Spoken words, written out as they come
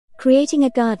Creating a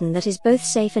garden that is both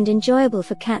safe and enjoyable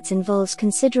for cats involves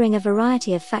considering a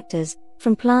variety of factors,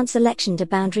 from plant selection to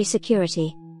boundary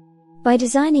security. By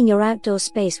designing your outdoor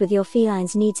space with your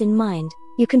feline's needs in mind,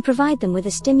 you can provide them with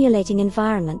a stimulating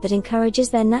environment that encourages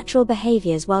their natural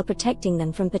behaviors while protecting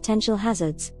them from potential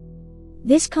hazards.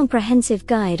 This comprehensive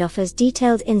guide offers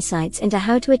detailed insights into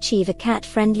how to achieve a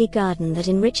cat-friendly garden that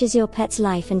enriches your pet's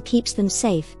life and keeps them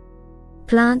safe.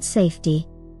 Plant safety.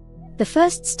 The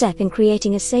first step in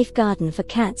creating a safe garden for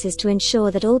cats is to ensure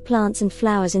that all plants and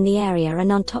flowers in the area are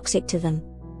non-toxic to them.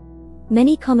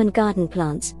 Many common garden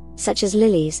plants, such as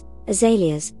lilies,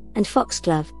 azaleas, and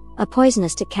foxglove, are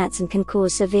poisonous to cats and can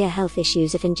cause severe health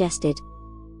issues if ingested.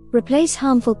 Replace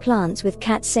harmful plants with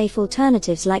cat-safe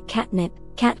alternatives like catnip,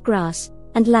 catgrass,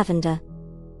 and lavender.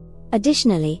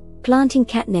 Additionally, planting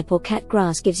catnip or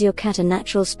catgrass gives your cat a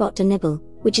natural spot to nibble,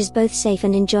 which is both safe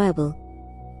and enjoyable.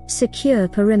 Secure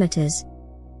perimeters.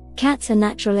 Cats are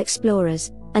natural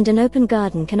explorers, and an open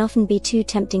garden can often be too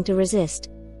tempting to resist.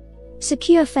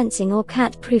 Secure fencing or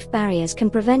cat-proof barriers can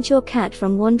prevent your cat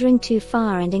from wandering too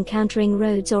far and encountering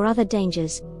roads or other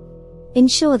dangers.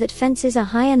 Ensure that fences are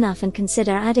high enough and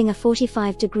consider adding a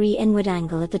 45-degree inward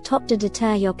angle at the top to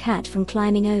deter your cat from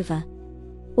climbing over.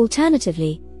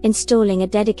 Alternatively, installing a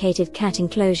dedicated cat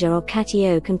enclosure or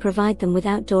catio can provide them with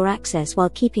outdoor access while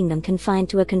keeping them confined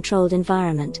to a controlled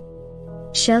environment.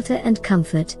 Shelter and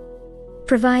comfort.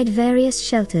 Provide various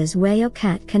shelters where your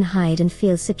cat can hide and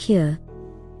feel secure.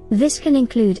 This can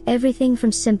include everything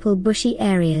from simple bushy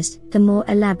areas to more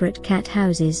elaborate cat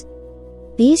houses.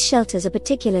 These shelters are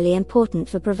particularly important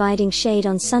for providing shade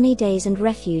on sunny days and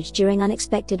refuge during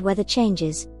unexpected weather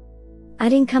changes.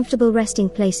 Adding comfortable resting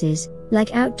places,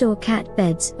 like outdoor cat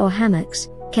beds or hammocks,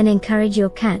 can encourage your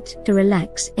cat to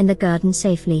relax in the garden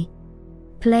safely.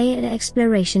 Play and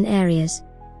exploration areas.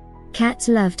 Cats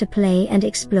love to play and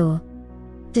explore.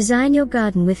 Design your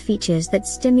garden with features that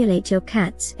stimulate your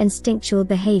cat's instinctual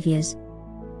behaviors.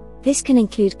 This can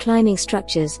include climbing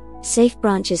structures, safe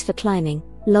branches for climbing,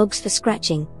 logs for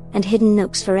scratching, and hidden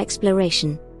nooks for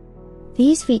exploration.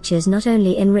 These features not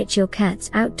only enrich your cat's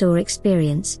outdoor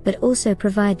experience but also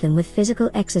provide them with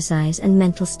physical exercise and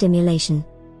mental stimulation.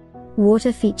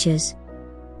 Water features.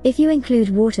 If you include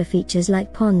water features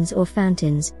like ponds or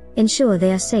fountains, ensure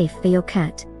they are safe for your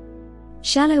cat.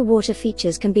 Shallow water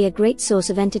features can be a great source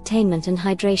of entertainment and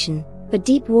hydration, but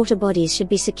deep water bodies should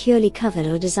be securely covered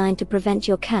or designed to prevent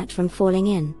your cat from falling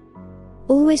in.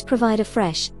 Always provide a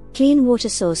fresh, clean water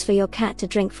source for your cat to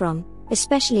drink from,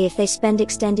 especially if they spend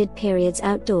extended periods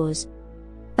outdoors.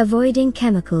 Avoiding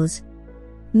chemicals.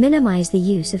 Minimize the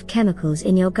use of chemicals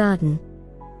in your garden.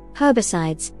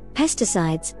 Herbicides,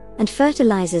 pesticides, and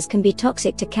fertilizers can be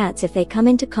toxic to cats if they come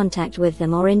into contact with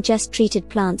them or ingest treated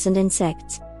plants and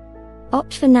insects.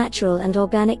 Opt for natural and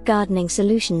organic gardening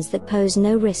solutions that pose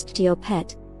no risk to your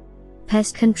pet.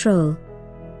 Pest control.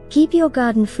 Keep your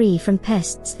garden free from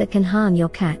pests that can harm your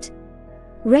cat.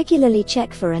 Regularly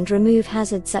check for and remove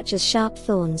hazards such as sharp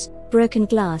thorns, broken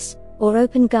glass, or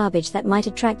open garbage that might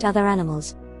attract other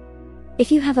animals.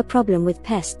 If you have a problem with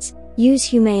pests, use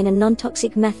humane and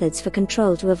non-toxic methods for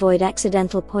control to avoid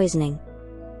accidental poisoning.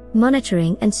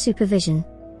 Monitoring and supervision.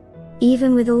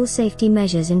 Even with all safety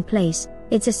measures in place,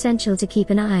 it's essential to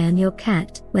keep an eye on your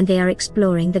cat when they are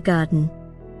exploring the garden.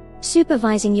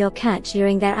 Supervising your cat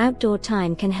during their outdoor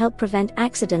time can help prevent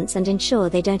accidents and ensure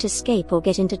they don't escape or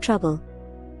get into trouble.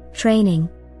 Training.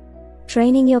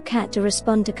 Training your cat to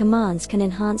respond to commands can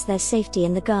enhance their safety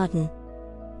in the garden.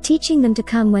 Teaching them to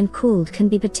come when called can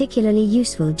be particularly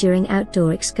useful during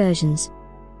outdoor excursions.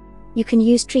 You can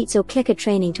use treats or clicker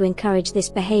training to encourage this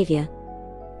behavior.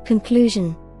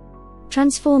 Conclusion.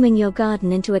 Transforming your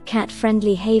garden into a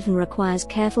cat-friendly haven requires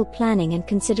careful planning and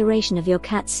consideration of your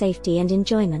cat's safety and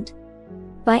enjoyment.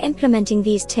 By implementing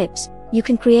these tips, you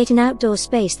can create an outdoor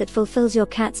space that fulfills your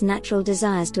cat's natural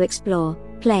desires to explore,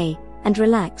 play, and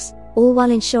relax, all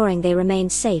while ensuring they remain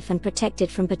safe and protected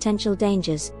from potential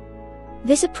dangers.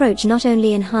 This approach not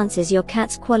only enhances your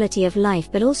cat's quality of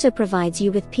life but also provides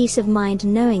you with peace of mind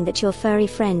knowing that your furry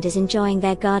friend is enjoying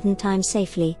their garden time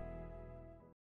safely.